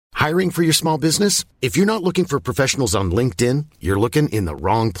Hiring for your small business? If you're not looking for professionals on LinkedIn, you're looking in the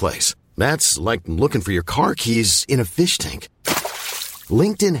wrong place. That's like looking for your car keys in a fish tank.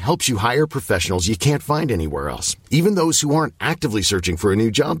 LinkedIn helps you hire professionals you can't find anywhere else, even those who aren't actively searching for a new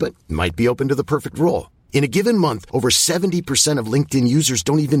job but might be open to the perfect role. In a given month, over 70% of LinkedIn users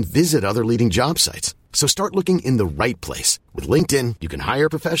don't even visit other leading job sites. So start looking in the right place. With LinkedIn, you can hire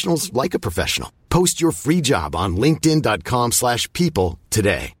professionals like a professional. Post your free job on linkedin.com/people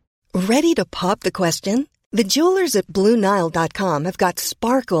today. Ready to pop the question? The jewelers at BlueNile.com have got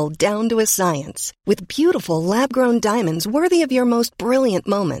sparkle down to a science with beautiful lab-grown diamonds worthy of your most brilliant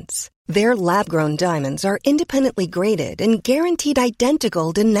moments. Their lab-grown diamonds are independently graded and guaranteed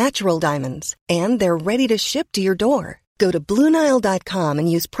identical to natural diamonds, and they're ready to ship to your door. Go to BlueNile.com and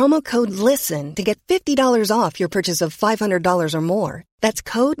use promo code LISTEN to get $50 off your purchase of $500 or more. That's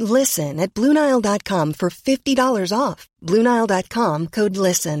code LISTEN at BlueNile.com for $50 off. BlueNile.com, code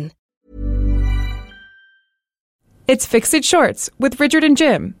LISTEN. It's Fix It Shorts with Richard and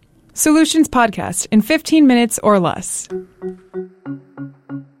Jim. Solutions podcast in 15 minutes or less.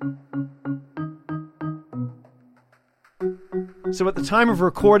 So at the time of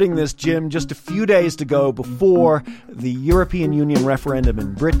recording this, Jim, just a few days to go before the European Union referendum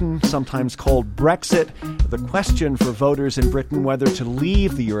in Britain, sometimes called Brexit, the question for voters in Britain whether to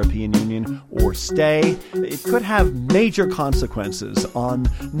leave the European Union or stay, it could have major consequences on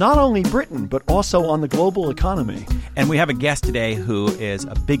not only Britain, but also on the global economy. And we have a guest today who is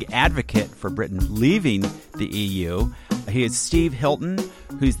a big advocate for Britain leaving the EU. He is Steve Hilton,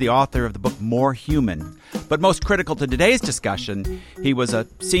 who's the author of the book More Human. But most critical to today's discussion, he was a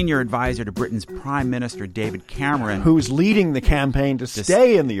senior advisor to Britain's Prime Minister David Cameron, who's leading the campaign to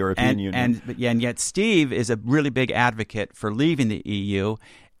stay in the European Union. And yet Steve is a really big advocate for leaving the EU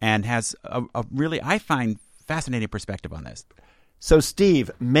and has a really, I find, fascinating perspective on this. So,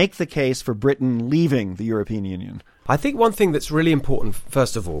 Steve, make the case for Britain leaving the European Union. I think one thing that's really important,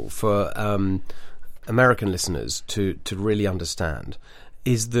 first of all, for American listeners to really understand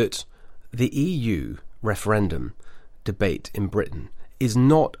is that the EU referendum debate in Britain is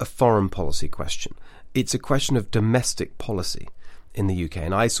not a foreign policy question. It's a question of domestic policy in the UK.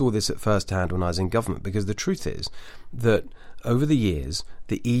 And I saw this at first hand when I was in government, because the truth is that over the years,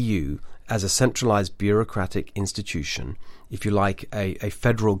 the EU, as a centralized bureaucratic institution, if you like, a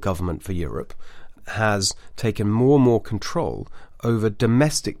federal government for Europe, has taken more and more control over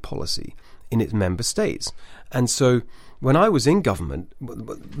domestic policy in its member states. And so when I was in government,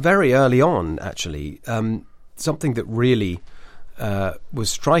 very early on, actually, something that really was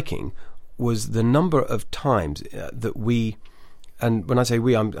striking was the number of times that we, and when I say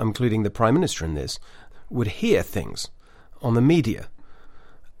we, I'm including the Prime Minister in this, would hear things on the media.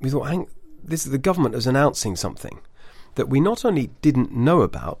 We thought, the government is announcing something that we not only didn't know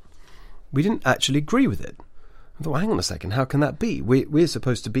about, we didn't actually agree with it. I thought, hang on a second, how can that be? We're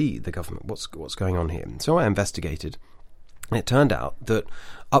supposed to be the government. What's going on here? So I investigated, and it turned out that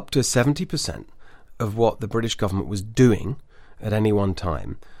up to 70% of what the British government was doing at any one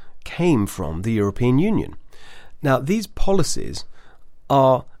time came from the European Union. Now, these policies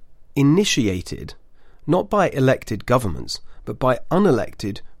are initiated not by elected governments, but by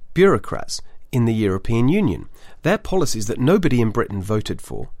unelected bureaucrats in the European Union. They're policies that nobody in Britain voted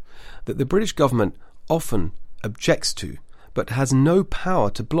for, that the British government often objects to, but has no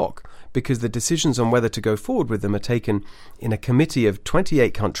power to block, because the decisions on whether to go forward with them are taken in a committee of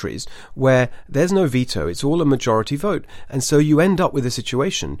 28 countries where there's no veto, it's all a majority vote. And so you end up with a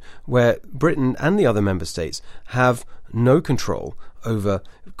situation where Britain and the other member states have no control over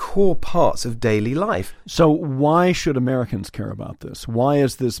core parts of daily life. So why should Americans care about this? Why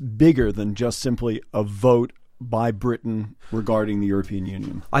is this bigger than just simply a vote by Britain regarding the European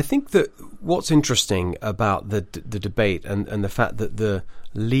Union? I think that what's interesting about the debate and the fact that the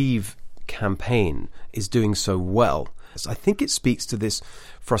Leave campaign is doing so well, I think it speaks to this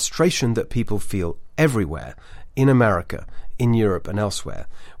frustration that people feel everywhere in America, in Europe and elsewhere,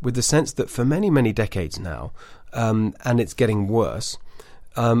 with the sense that for many, many decades now, and it's getting worse,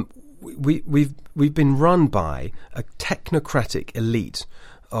 we've been run by a technocratic elite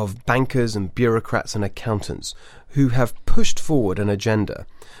of bankers and bureaucrats and accountants who have pushed forward an agenda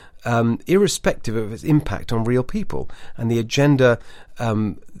irrespective of its impact on real people. And the agenda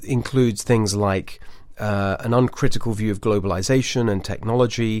includes things like an uncritical view of globalization and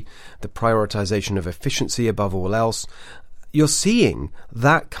technology, the prioritization of efficiency above all else. You're seeing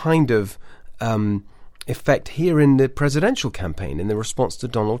that kind of effect here in the presidential campaign in the response to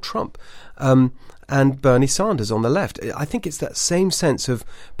Donald Trump. and Bernie Sanders on the left. I think it's that same sense of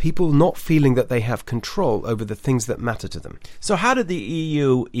people not feeling that they have control over the things that matter to them. So how did the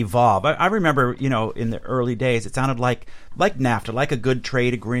EU evolve? I remember, in the early days, it sounded like NAFTA, like a good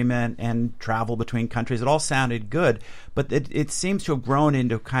trade agreement and travel between countries. It all sounded good, but it seems to have grown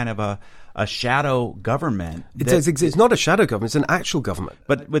into kind of a shadow government. It's not a shadow government, it's an actual government.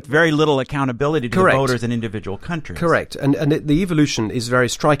 But with very little accountability to Correct. the voters in individual countries. Correct. And the evolution is very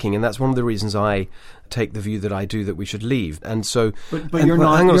striking, and that's one of the reasons I take the view that I do that we should leave. And so, But you're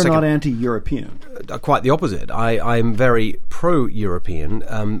not anti-European. Quite the opposite. I'm very pro-European.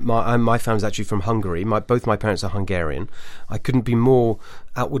 My family's actually from Hungary. Both my parents are Hungarian. I couldn't be more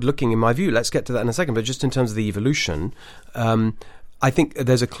outward-looking in my view. Let's get to that in a second. But just in terms of the evolution, I think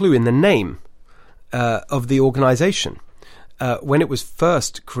there's a clue in the name of the organization. When it was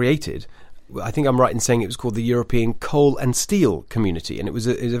first created, I think I'm right in saying it was called the European Coal and Steel Community, and it was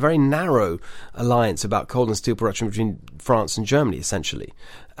a very narrow alliance about coal and steel production between France and Germany, essentially.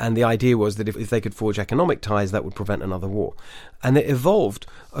 And the idea was that if they could forge economic ties, that would prevent another war. And it evolved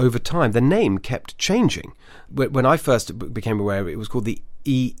over time. The name kept changing. When I first became aware of it, it was called the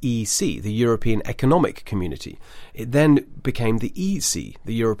EEC, the European Economic Community. It then became the EC,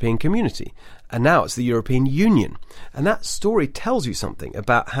 the European Community. And now it's the European Union. And that story tells you something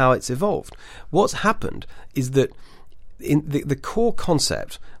about how it's evolved. What's happened is that in the core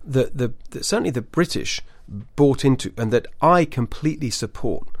concept that certainly the British bought into, and that I completely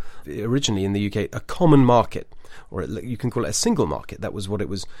support, originally in the UK, a common market, or you can call it a single market. That was what it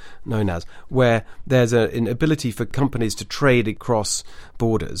was known as, where there's an ability for companies to trade across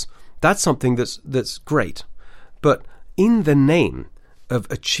borders. That's something that's great. But in the name of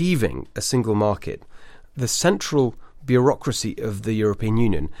achieving a single market, the central bureaucracy of the European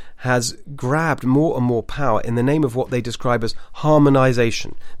Union has grabbed more and more power in the name of what they describe as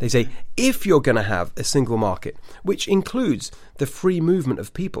harmonization. They say, if you're going to have a single market, which includes the free movement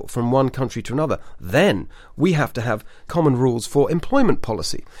of people from one country to another, then we have to have common rules for employment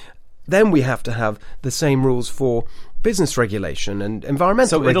policy. Then we have to have the same rules for business regulation and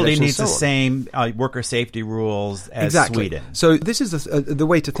environmental regulation. So Italy needs the same worker safety rules as exactly. Sweden. So this is the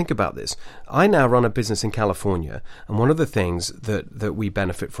way to think about this. I now run a business in California, and one of the things that we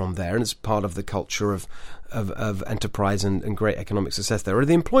benefit from there, and it's part of the culture of enterprise and great economic success there, are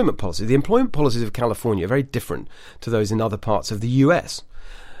the employment policies. The employment policies of California are very different to those in other parts of the US.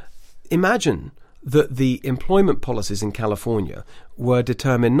 Imagine that the employment policies in California were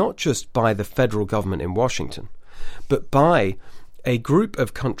determined not just by the federal government in Washington, but by a group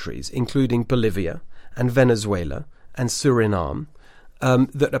of countries, including Bolivia and Venezuela and Suriname,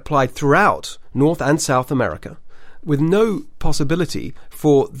 that applied throughout North and South America, with no possibility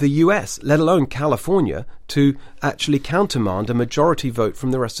for the US, let alone California, to actually countermand a majority vote from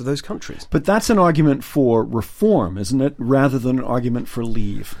the rest of those countries. But that's an argument for reform, isn't it, rather than an argument for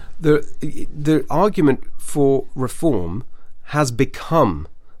leave? The argument for reform has become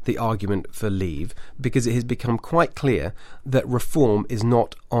the argument for leave, because it has become quite clear that reform is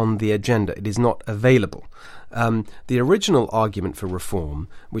not on the agenda. It is not available. The original argument for reform,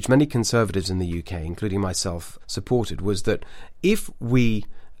 which many conservatives in the UK, including myself, supported, was that if we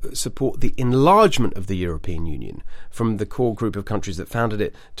support the enlargement of the European Union from the core group of countries that founded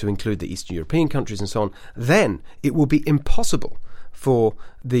it to include the Eastern European countries and so on, then it will be impossible for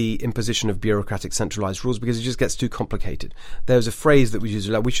the imposition of bureaucratic centralized rules, because it just gets too complicated. There's a phrase that we use,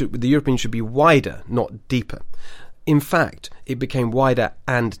 the European should be wider, not deeper. In fact, it became wider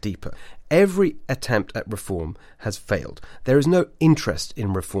and deeper. Every attempt at reform has failed. There is no interest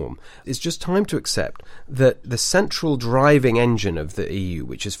in reform. It's just time to accept that the central driving engine of the EU,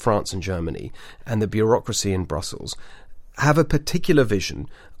 which is France and Germany, and the bureaucracy in Brussels, have a particular vision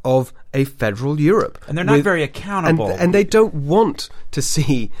of a federal Europe. And they're not very accountable. And they don't want to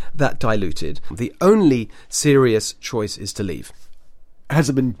see that diluted. The only serious choice is to leave. Has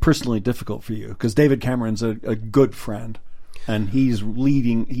it been personally difficult for you? Because David Cameron's a good friend, and he's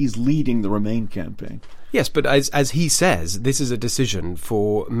leading the Remain campaign. Yes, but as he says, this is a decision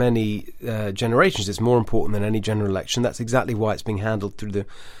for many generations. It's more important than any general election. That's exactly why it's being handled through the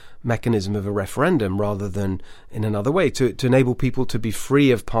mechanism of a referendum rather than in another way, to enable people to be free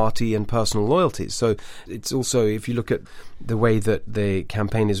of party and personal loyalties. So it's also, if you look at the way that the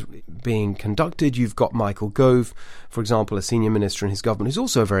campaign is being conducted, you've got Michael Gove, for example, a senior minister in his government, who's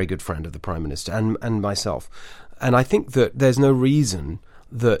also a very good friend of the Prime Minister and myself. And I think that there's no reason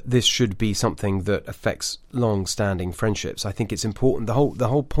that this should be something that affects long-standing friendships. I think it's important. The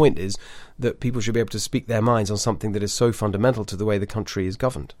whole point is that people should be able to speak their minds on something that is so fundamental to the way the country is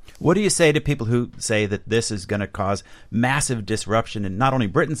governed. What do you say to people who say that this is going to cause massive disruption in not only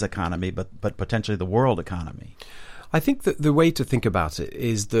Britain's economy, but potentially the world economy? I think that the way to think about it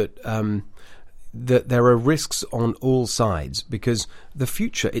is that that there are risks on all sides, because the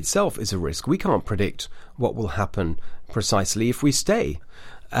future itself is a risk. We can't predict what will happen precisely if we stay.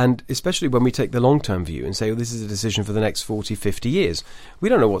 And especially when we take the long-term view and say, this is a decision for the next 40, 50 years. We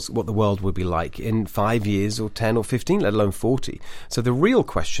don't know what the world will be like in 5 years or 10 or 15, let alone 40. So the real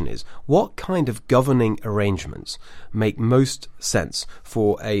question is, what kind of governing arrangements make most sense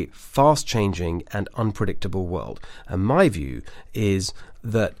for a fast-changing and unpredictable world? And my view is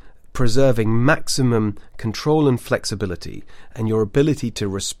that preserving maximum control and flexibility and your ability to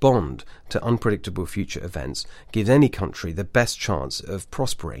respond to unpredictable future events gives any country the best chance of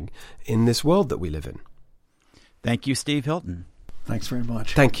prospering in this world that we live in. Thank you, Steve Hilton. Thanks very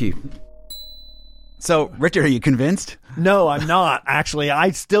much. Thank you. So, Richard, are you convinced? No, I'm not. Actually,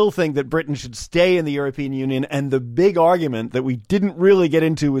 I still think that Britain should stay in the European Union. And the big argument that we didn't really get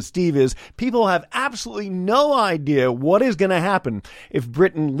into with Steve is people have absolutely no idea what is going to happen if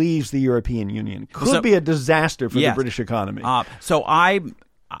Britain leaves the European Union. Could be a disaster for the British economy. So I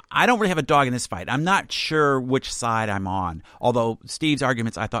don't really have a dog in this fight. I'm not sure which side I'm on, although Steve's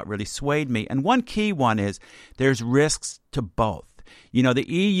arguments I thought really swayed me. And one key one is there's risks to both. You know, the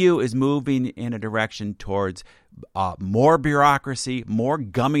EU is moving in a direction towards more bureaucracy, more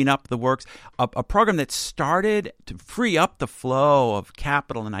gumming up the works, a program that started to free up the flow of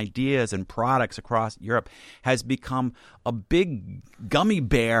capital and ideas and products across Europe has become a big gummy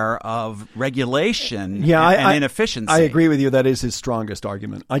bear of regulation and inefficiency. I agree with you. That is his strongest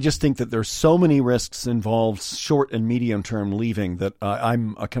argument. I just think that there's so many risks involved, short and medium term leaving, that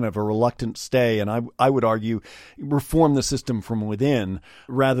I'm a kind of a reluctant stay. And I would argue reform the system from within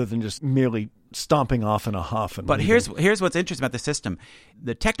rather than just merely stomping off in a huff. But here's what's interesting about the system.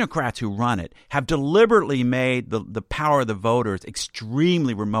 The technocrats who run it have deliberately made the power of the voters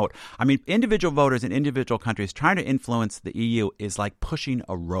extremely remote. I mean, individual voters in individual countries trying to influence the EU is like pushing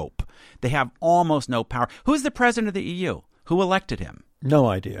a rope. They have almost no power. Who's the president of the EU? Who elected him? No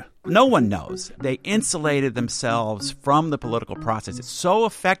idea. No one knows. They insulated themselves from the political process so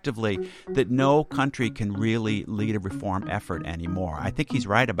effectively that no country can really lead a reform effort anymore. I think he's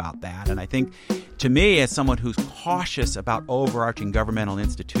right about that. And I think, to me, as someone who's cautious about overarching governmental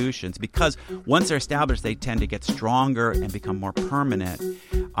institutions, because once they're established, they tend to get stronger and become more permanent,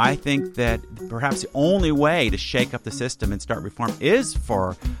 I think that perhaps the only way to shake up the system and start reform is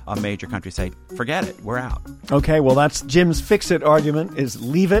for a major country to say, forget it, we're out. Okay, well, that's Jim's fix-it argument, is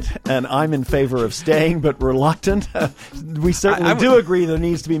leave it. And I'm in favor of staying, but reluctant. We certainly do agree there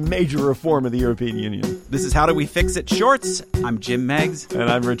needs to be major reform of the European Union. This is How Do We Fix It Shorts. I'm Jim Meggs. And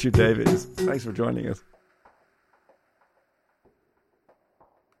I'm Richard Davies. Thanks for joining us.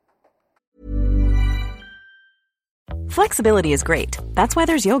 Flexibility is great. That's why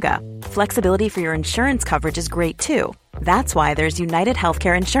there's yoga. Flexibility for your insurance coverage is great too. That's why there's United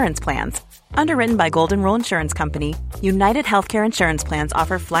Healthcare Insurance Plans. Underwritten by Golden Rule Insurance Company, United Healthcare Insurance Plans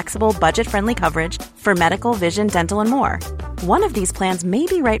offer flexible, budget-friendly coverage for medical, vision, dental, and more. One of these plans may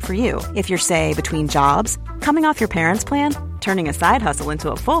be right for you if you're, say, between jobs, coming off your parents' plan, turning a side hustle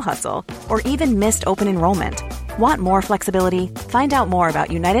into a full hustle, or even missed open enrollment. Want more flexibility? Find out more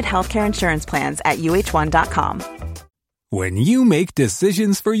about United Healthcare Insurance Plans at uh1.com. When you make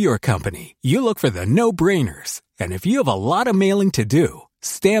decisions for your company, you look for the no-brainers. And if you have a lot of mailing to do,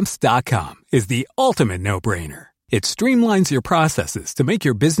 Stamps.com is the ultimate no-brainer. It streamlines your processes to make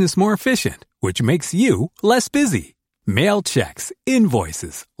your business more efficient, which makes you less busy. Mail checks,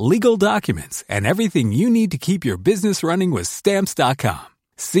 invoices, legal documents, and everything you need to keep your business running with Stamps.com.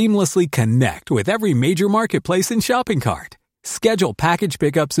 Seamlessly connect with every major marketplace and shopping cart. Schedule package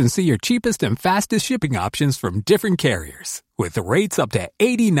pickups and see your cheapest and fastest shipping options from different carriers, with rates up to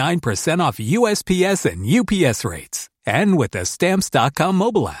 89% off USPS and UPS rates. And with the Stamps.com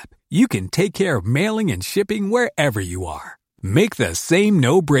mobile app, you can take care of mailing and shipping wherever you are. Make the same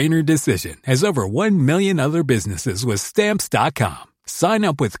no-brainer decision as over 1 million other businesses with Stamps.com. Sign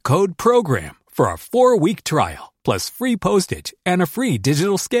up with code PROGRAM for a 4-week trial, plus free postage and a free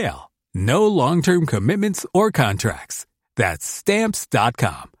digital scale. No long-term commitments or contracts. That's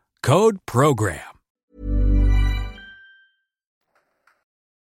Stamps.com. Code PROGRAM.